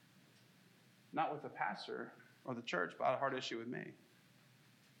the pastor or the church, but I had a heart issue with me.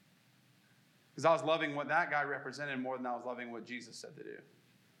 Because I was loving what that guy represented more than I was loving what Jesus said to do.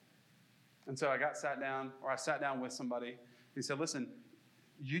 And so I sat down with somebody. He said, listen,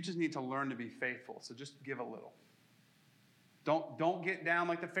 you just need to learn to be faithful, so just give a little. Don't get down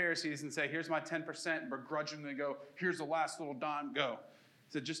like the Pharisees and say, here's my 10%, and begrudgingly go, here's the last little dime, go.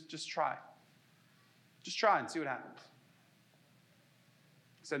 He said, just try. Just try and see what happens.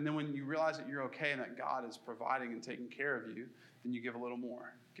 He said, and then when you realize that you're okay and that God is providing and taking care of you, then you give a little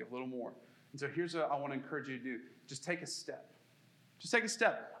more. Give a little more. And so here's what I want to encourage you to do. Just take a step. Just take a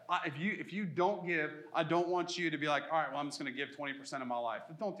step. If you don't give, I don't want you to be like, all right, well, I'm just going to give 20% of my life.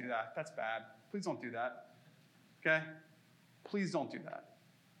 But don't do that. That's bad. Please don't do that. Okay? Please don't do that.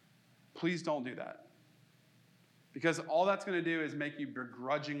 Please don't do that. Because all that's going to do is make you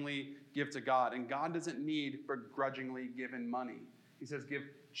begrudgingly give to God. And God doesn't need begrudgingly given money. He says give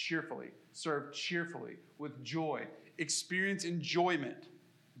cheerfully, serve cheerfully, with joy, experience enjoyment.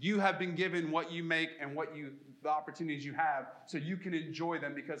 You have been given what you make and the opportunities you have so you can enjoy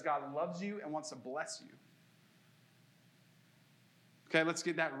them because God loves you and wants to bless you. Okay, let's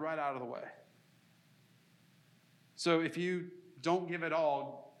get that right out of the way. So if you don't give at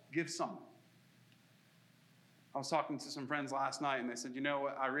all, give some. I was talking to some friends last night and they said, you know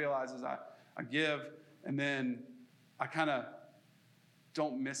what I realize is I give and then I kind of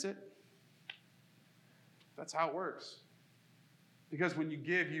don't miss it. That's how it works. Because when you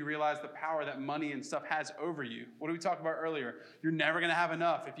give, you realize the power that money and stuff has over you. What did we talk about earlier? You're never going to have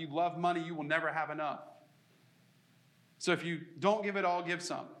enough. If you love money, you will never have enough. So if you don't give it all, give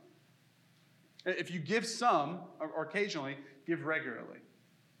some. If you give some, or occasionally, give regularly.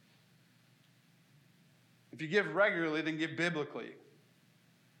 If you give regularly, then give biblically.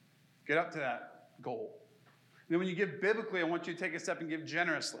 Get up to that goal. And then when you give biblically, I want you to take a step and give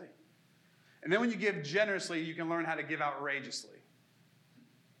generously. And then when you give generously, you can learn how to give outrageously.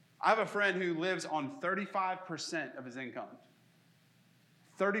 I have a friend who lives on 35% of his income.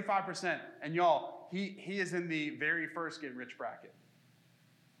 35%. And y'all, he is in the very first get rich bracket.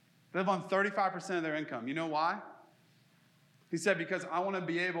 They live on 35% of their income. You know why? He said, because I want to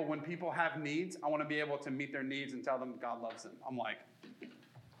be able, when people have needs, I want to be able to meet their needs and tell them God loves them. I'm like,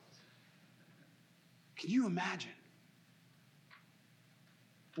 can you imagine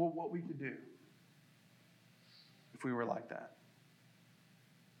what we could do if we were like that?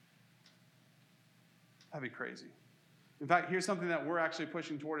 That'd be crazy. In fact, here's something that we're actually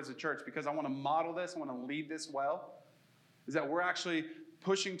pushing toward as a church because I want to model this, I want to lead this well, is that we're actually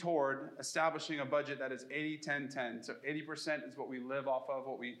pushing toward establishing a budget that is 80-10-10. So 80% is what we live off of,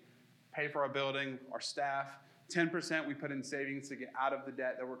 what we pay for our building, our staff. 10% we put in savings to get out of the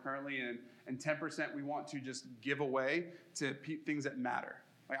debt that we're currently in. And 10% we want to just give away to things that matter.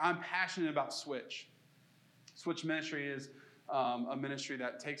 Like I'm passionate about Switch. Switch Ministry is a ministry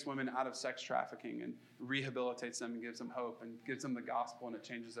that takes women out of sex trafficking and rehabilitates them and gives them hope and gives them the gospel and it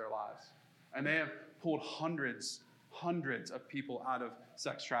changes their lives. And they have pulled hundreds of people out of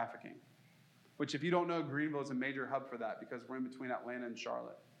sex trafficking, which if you don't know, Greenville is a major hub for that because we're in between Atlanta and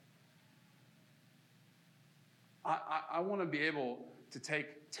Charlotte. I want to be able to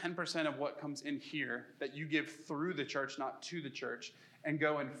take 10% of what comes in here that you give through the church, not to the church, and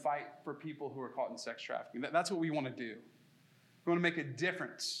go and fight for people who are caught in sex trafficking. That's what we want to do. We want to make a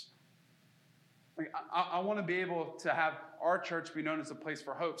difference. Like, I want to be able to have our church be known as a place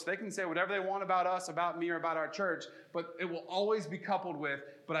for hope. So they can say whatever they want about us, about me, or about our church, but it will always be coupled with,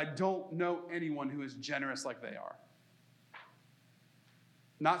 but I don't know anyone who is generous like they are.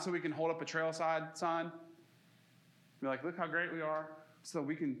 Not so we can hold up a trail side sign, be like, look how great we are, so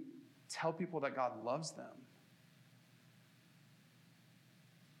we can tell people that God loves them.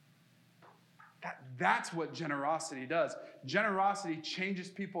 That's what generosity does. Generosity changes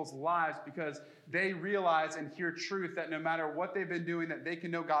people's lives because they realize and hear truth that no matter what they've been doing, that they can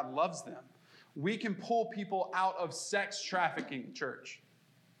know God loves them. We can pull people out of sex trafficking, church.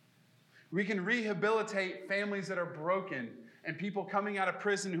 We can rehabilitate families that are broken and people coming out of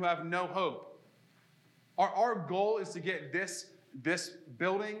prison who have no hope. Our goal is to get this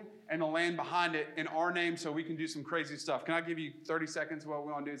building and the land behind it in our name so we can do some crazy stuff. Can I give you 30 seconds of what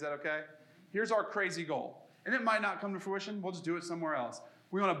we want to do? Is that okay? Here's our crazy goal. And it might not come to fruition. We'll just do it somewhere else.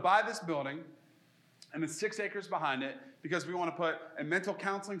 We want to buy this building and the 6 acres behind it because we want to put a mental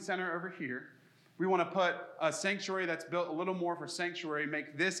counseling center over here. We want to put a sanctuary that's built a little more for sanctuary,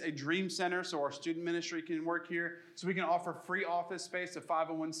 make this a dream center so our student ministry can work here, so we can offer free office space to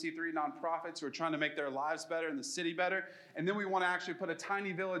 501c3 nonprofits who are trying to make their lives better and the city better. And then we want to actually put a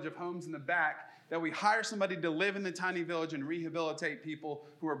tiny village of homes in the back that we hire somebody to live in the tiny village and rehabilitate people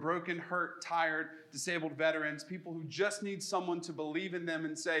who are broken, hurt, tired, disabled veterans, people who just need someone to believe in them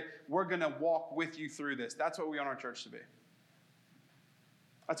and say, we're going to walk with you through this. That's what we want our church to be.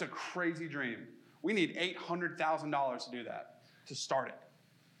 That's a crazy dream. We need $800,000 to do that, to start it,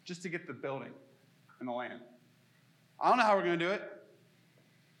 just to get the building and the land. I don't know how we're going to do it,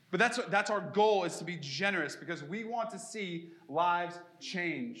 but that's our goal, is to be generous because we want to see lives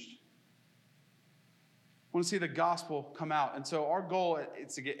changed. We want to see the gospel come out. And so our goal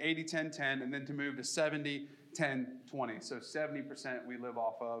is to get 80-10-10 and then to move to 70-10-20. So 70% we live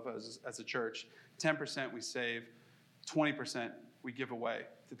off of as a church, 10% we save, 20% we give away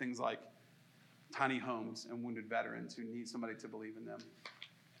to things like tiny homes and wounded veterans who need somebody to believe in them.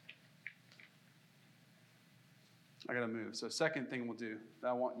 I got to move. So second thing we'll do that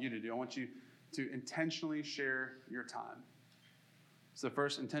I want you to do, I want you to intentionally share your time. So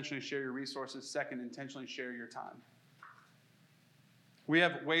first, intentionally share your resources. Second, intentionally share your time. We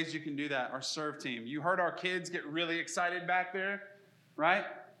have ways you can do that. Our serve team. You heard our kids get really excited back there, right?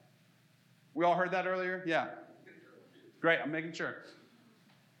 We all heard that earlier? Yeah. Great, I'm making sure.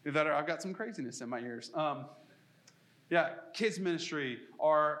 I've got some craziness in my ears. Kids ministry,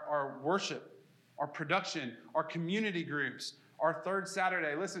 our worship, our production, our community groups, our third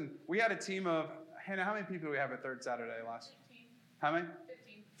Saturday. Listen, we had a team of, Hannah, how many people do we have at third Saturday last? 15. How many?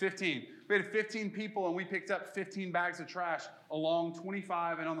 15. We had 15 people and we picked up 15 bags of trash along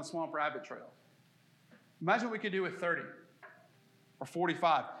 25 and on the Swamp Rabbit Trail. Imagine what we could do with 30 or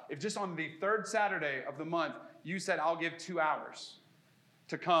 45. If just on the third Saturday of the month, you said, I'll give 2 hours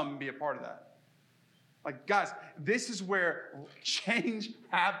to come and be a part of that. Like, guys, this is where change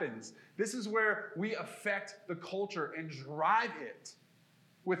happens. This is where we affect the culture and drive it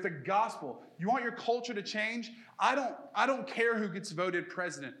with the gospel. You want your culture to change? I don't care who gets voted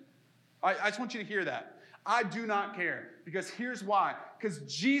president. I just want you to hear that. I do not care, because here's why. Because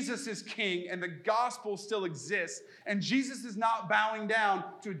Jesus is king and the gospel still exists, and Jesus is not bowing down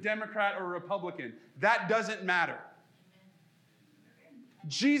to a Democrat or a Republican. That doesn't matter.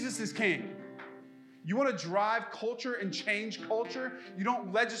 Jesus is king. You want to drive culture and change culture? You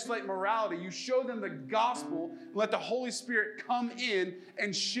don't legislate morality. You show them the gospel, let the Holy Spirit come in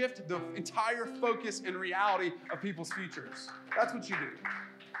and shift the entire focus and reality of people's futures. That's what you do.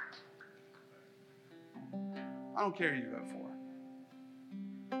 I don't care who you vote for.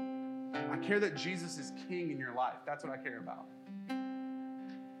 I care that Jesus is king in your life. That's what I care about.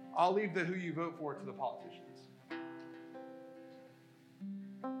 I'll leave the who you vote for to the politicians.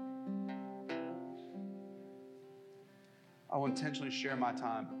 I will intentionally share my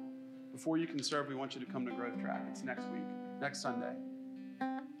time. Before you can serve, we want you to come to Growth Track. It's next week, next Sunday,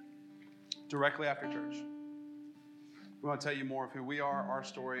 directly after church. We want to tell you more of who we are, our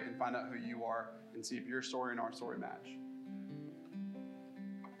story, and find out who you are, and see if your story and our story match.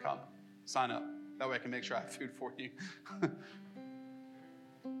 Come, sign up. That way I can make sure I have food for you.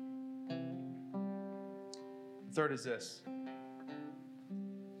 Third is this.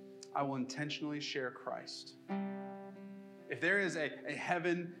 I will intentionally share Christ. If there is a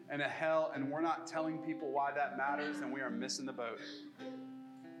heaven and a hell and we're not telling people why that matters, then we are missing the boat.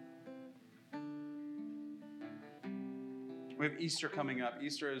 We have Easter coming up.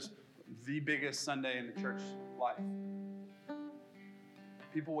 Easter is the biggest Sunday in the church life.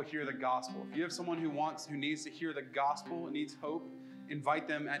 People will hear the gospel. If you have someone who needs to hear the gospel and needs hope, invite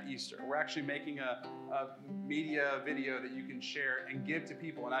them at Easter. We're actually making a media video that you can share and give to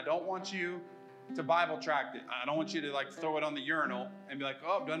people. And I don't want you to Bible tract it. I don't want you to throw it on the urinal and be like,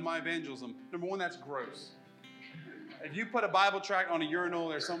 oh, I've done my evangelism. Number one, that's gross. If you put a Bible tract on a urinal,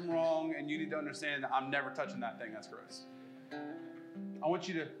 there's something wrong, and you need to understand that I'm never touching that thing. That's gross. I want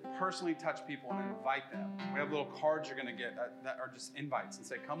you to personally touch people and invite them. We have little cards you're going to get that are just invites and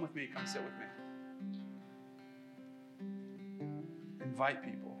say, come with me, come sit with me. Invite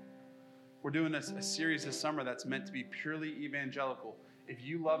people. We're doing a series this summer that's meant to be purely evangelical. If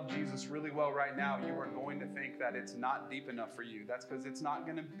you love Jesus really well right now, you are going to think that it's not deep enough for you. That's because it's not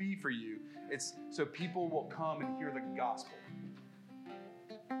going to be for you. It's so people will come and hear the gospel.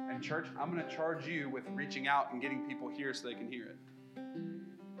 And church, I'm going to charge you with reaching out and getting people here so they can hear it.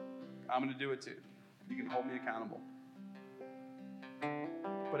 I'm going to do it too. You can hold me accountable.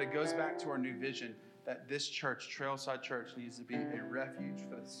 But it goes back to our new vision that this church, Trailside Church, needs to be a refuge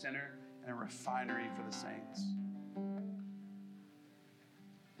for the sinner and a refinery for the saints.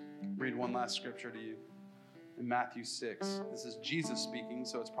 Read one last scripture to you. In Matthew 6. This is Jesus speaking,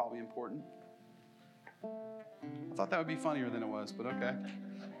 so it's probably important. I thought that would be funnier than it was, but okay.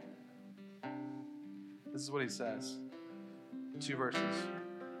 This is what he says. 2 verses.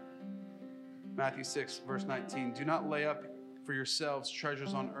 Matthew 6, verse 19. Do not lay up for yourselves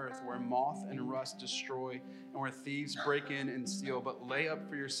treasures on earth where moth and rust destroy and where thieves break in and steal, but lay up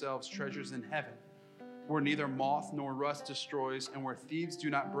for yourselves treasures in heaven where neither moth nor rust destroys and where thieves do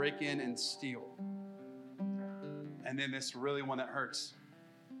not break in and steal. And then this really one that hurts.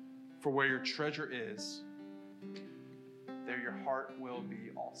 For where your treasure is, there your heart will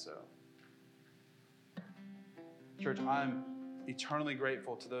be also. Church, I'm eternally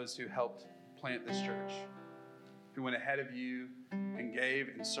grateful to those who helped plant this church, who went ahead of you and gave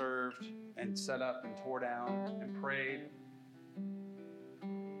and served and set up and tore down and prayed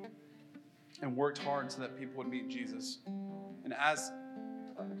and worked hard so that people would meet Jesus. And as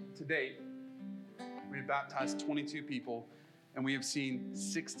to date, we've baptized 22 people and we have seen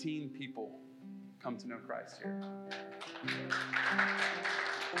 16 people come to know Christ here.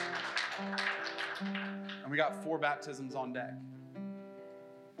 And we got 4 baptisms on deck.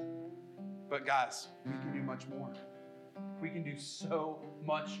 But guys, we can do much more. We can do so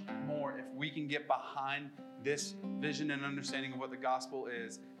much more if we can get behind this vision and understanding of what the gospel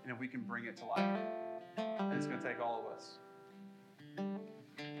is, and if we can bring it to life. And it's going to take all of us.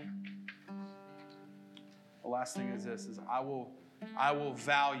 The last thing is this, is I will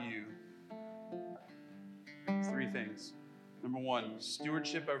value 3 things. Number 1,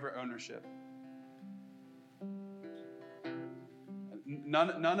 stewardship over ownership.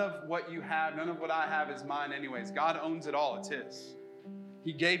 None of what you have, none of what I have is mine anyways. God owns it all. It's His.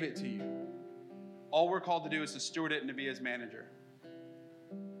 He gave it to you. All we're called to do is to steward it and to be His manager.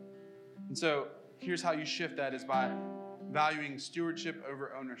 And so here's how you shift that is by valuing stewardship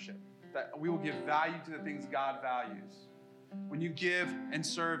over ownership. That we will give value to the things God values. When you give and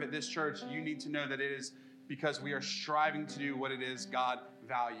serve at this church, you need to know that it is because we are striving to do what it is God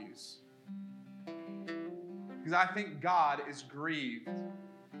values. Because I think God is grieved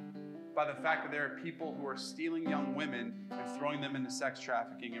by the fact that there are people who are stealing young women and throwing them into sex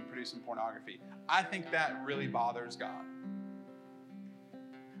trafficking and producing pornography. I think that really bothers God.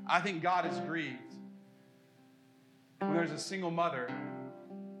 I think God is grieved when there's a single mother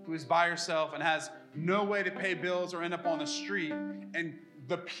who is by herself and has no way to pay bills or end up on the street, and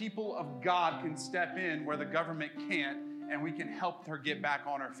the people of God can step in where the government can't, and we can help her get back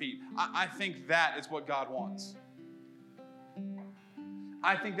on her feet. I think that is what God wants.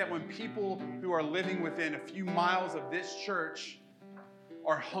 I think that when people who are living within a few miles of this church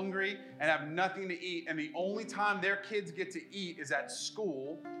are hungry and have nothing to eat, and the only time their kids get to eat is at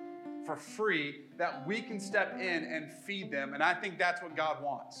school for free, that we can step in and feed them. And I think that's what God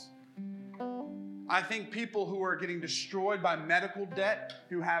wants. I think people who are getting destroyed by medical debt,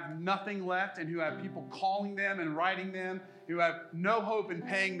 who have nothing left, and who have people calling them and writing them, who have no hope in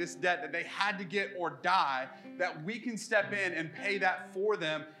paying this debt that they had to get or die, that we can step in and pay that for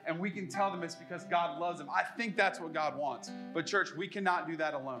them, and we can tell them it's because God loves them. I think that's what God wants. But church, we cannot do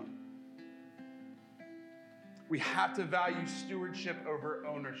that alone. We have to value stewardship over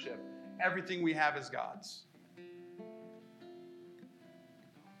ownership. Everything we have is God's.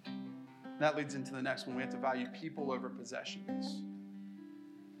 That leads into the next one. We have to value people over possessions.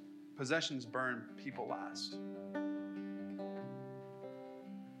 Possessions burn, people last.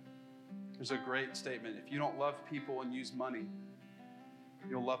 There's a great statement. If you don't love people and use money,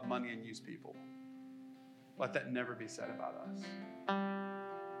 you'll love money and use people. Let that never be said about us.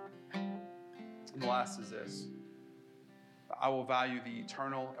 And the last is this. I will value the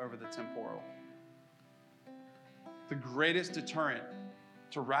eternal over the temporal. The greatest deterrent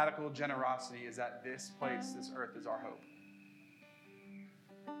to radical generosity is that this place, this earth, is our hope.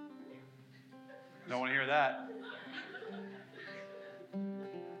 Don't want to hear that.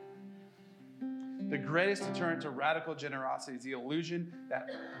 The greatest deterrent to radical generosity is the illusion that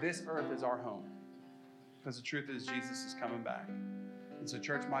this earth is our home. Because the truth is Jesus is coming back. And so,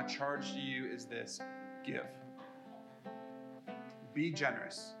 church, my charge to you is this: give. Be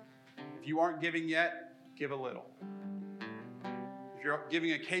generous. If you aren't giving yet, give a little. If you're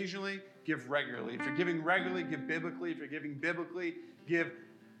giving occasionally, give regularly. If you're giving regularly, give biblically. If you're giving biblically, give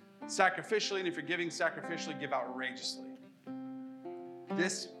sacrificially. And if you're giving sacrificially, give outrageously.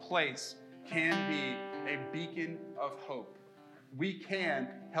 This place can be a beacon of hope. We can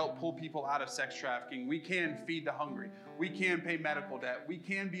help pull people out of sex trafficking. We can feed the hungry. We can pay medical debt. We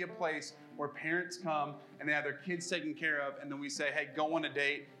can be a place where parents come and they have their kids taken care of, and then we say, hey, go on a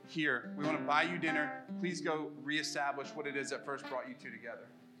date here. We want to buy you dinner. Please go reestablish what it is that first brought you two together.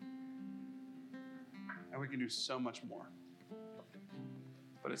 And we can do so much more.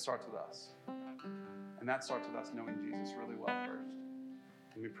 But it starts with us. And that starts with us knowing Jesus really well first.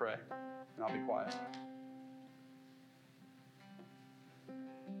 Let me pray, and I'll be quiet.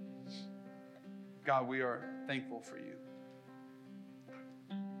 God, we are thankful for you.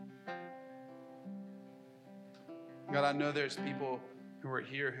 God, I know there's people who are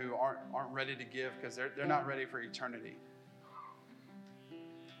here who aren't ready to give because they're not ready for eternity.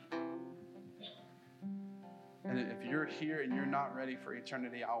 And if you're here and you're not ready for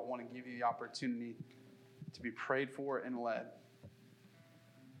eternity, I want to give you the opportunity to be prayed for and led.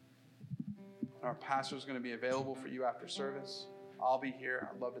 Our pastor is going to be available for you after service. I'll be here.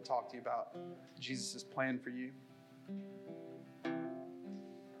 I'd love to talk to you about Jesus' plan for you.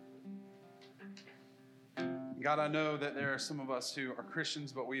 God, I know that there are some of us who are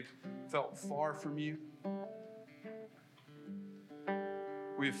Christians, but we've felt far from you.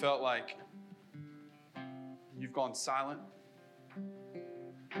 We've felt like you've gone silent.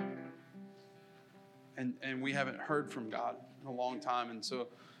 And we haven't heard from God in a long time. And so,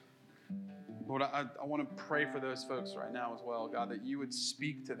 Lord, I want to pray for those folks right now as well, God, that you would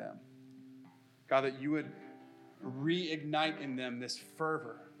speak to them. God, that you would reignite in them this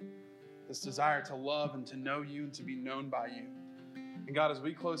fervor, this desire to love and to know you and to be known by you. And God, as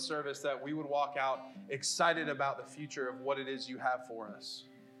we close service, that we would walk out excited about the future of what it is you have for us.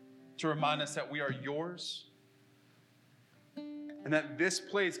 To remind us that we are yours and that this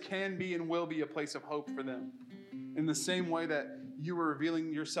place can be and will be a place of hope for them. In the same way that you were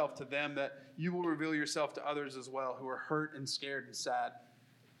revealing yourself to them, that you will reveal yourself to others as well who are hurt and scared and sad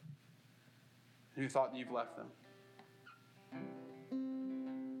and who thought that you've left them.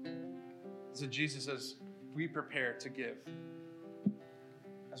 So Jesus, as we prepare to give,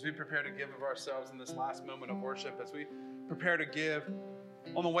 as we prepare to give of ourselves in this last moment of worship, as we prepare to give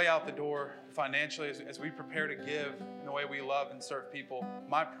on the way out the door financially, as we prepare to give in the way we love and serve people,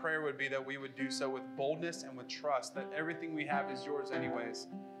 my prayer would be that we would do so with boldness and with trust, that everything we have is yours anyways.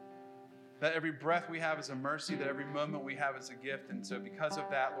 That every breath we have is a mercy, that every moment we have is a gift. And so because of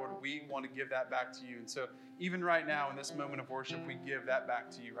that, Lord, we want to give that back to you. And so even right now in this moment of worship, we give that back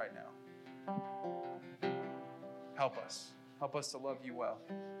to you right now. Help us. Help us to love you well.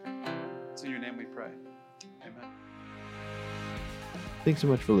 It's in your name we pray. Amen. Thanks so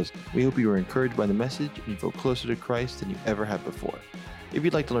much for listening. We hope you were encouraged by the message and you feel closer to Christ than you ever have before. If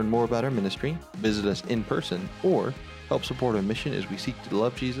you'd like to learn more about our ministry, visit us in person, or help support our mission as we seek to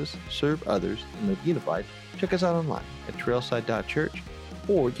love Jesus, serve others, and live unified, check us out online at trailside.church,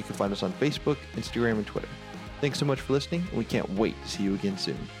 or you can find us on Facebook, Instagram, and Twitter. Thanks so much for listening, and we can't wait to see you again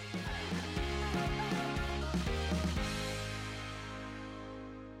soon.